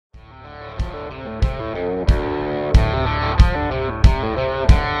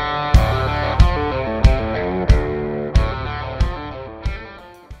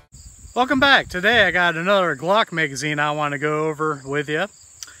Welcome back. Today I got another Glock magazine I want to go over with you.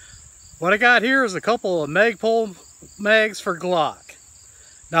 What I got here is a couple of Magpul mags for Glock.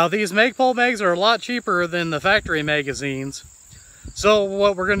 Now these Magpul mags are a lot cheaper than the factory magazines. So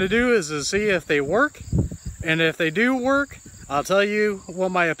what we're going to do is see if they work. And if they do work, I'll tell you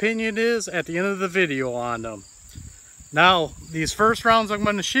what my opinion is at the end of the video on them. Now these first rounds I'm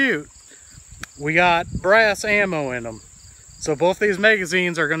going to shoot, we got brass ammo in them. So both these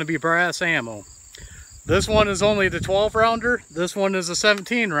magazines are going to be brass ammo. This one is only the 12 rounder. This one is a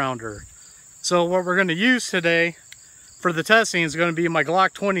 17 rounder. So what we're going to use today for the testing is going to be my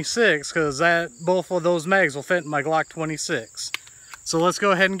Glock 26, because both of those mags will fit in my Glock 26. So let's go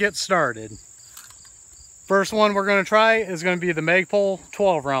ahead and get started. First one we're going to try is going to be the Magpul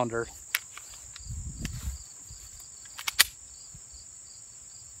 12 rounder.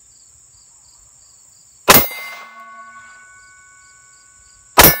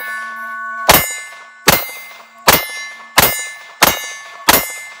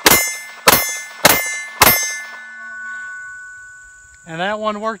 And that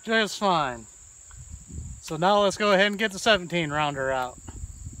one worked just fine. So now let's go ahead and get the 17 rounder out.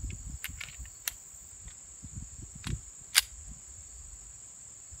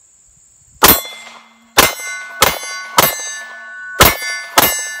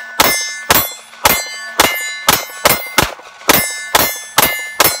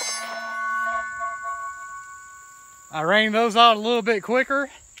 I rang those out a little bit quicker,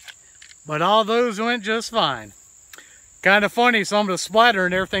 but all those went just fine. Kind of funny, some of the splatter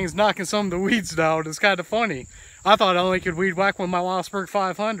and everything's knocking some of the weeds down. It's kind of funny. I thought I only could weed whack with my Mossberg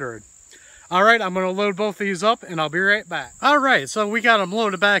 500. Alright, I'm going to load both these up and I'll be right back. Alright, so we got them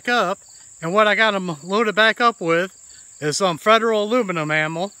loaded back up. And what I got them loaded back up with is some Federal aluminum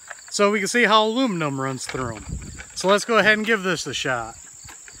ammo, so we can see how aluminum runs through them. So let's go ahead and give this a shot.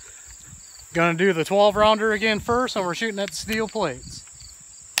 Gonna do the 12 rounder again first, and we're shooting at the steel plates.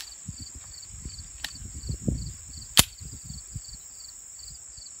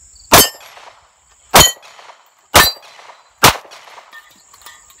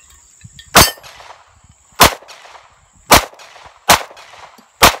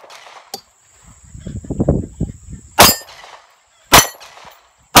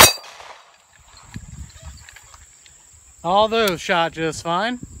 All those shot just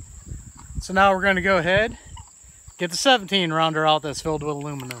fine. So now we're going to go ahead, get the 17 rounder out that's filled with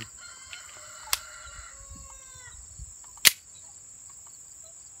aluminum.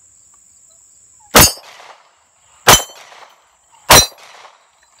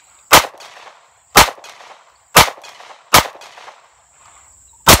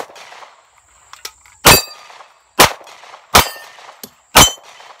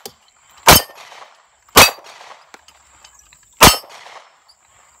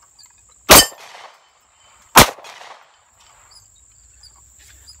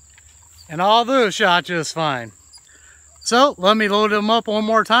 And all those shot just fine. So let me load them up one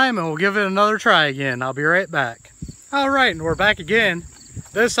more time and we'll give it another try again. I'll be right back. Alright, and we're back again.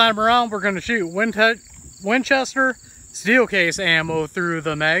 This time around we're going to shoot Winchester steel case ammo through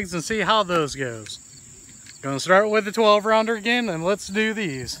the mags and see how those goes. Going to start with the 12 rounder again, and let's do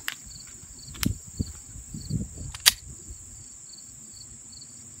these.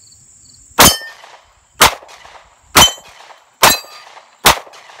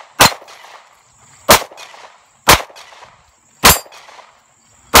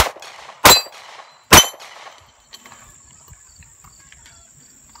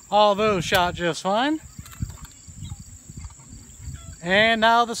 All those shot just fine. And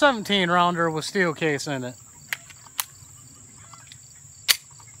now the 17 rounder with steel case in it.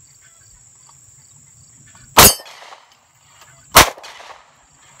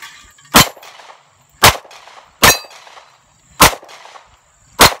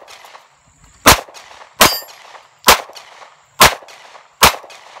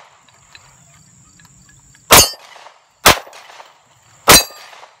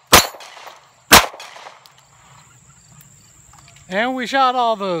 And we shot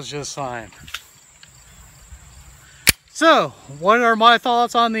all those just fine. So, what are my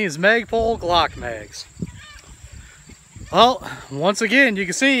thoughts on these Magpul Glock mags? Well, once again, you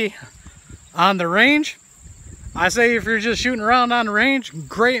can see on the range, I say if you're just shooting around on the range,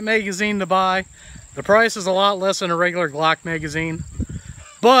 great magazine to buy. The price is a lot less than a regular Glock magazine.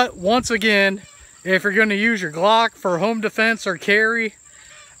 But once again, if you're going to use your Glock for home defense or carry,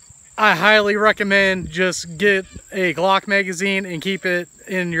 I highly recommend just get a Glock magazine and keep it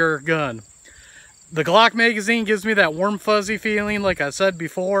in your gun. The Glock magazine gives me that warm fuzzy feeling like I said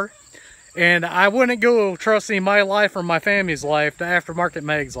before. And I wouldn't go trusting my life or my family's life to aftermarket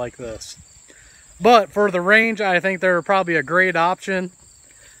mags like this. But for the range, I think they're probably a great option.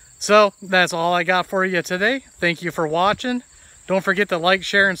 So that's all I got for you today. Thank you for watching. Don't forget to like,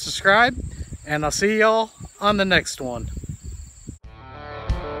 share, and subscribe. And I'll see y'all on the next one.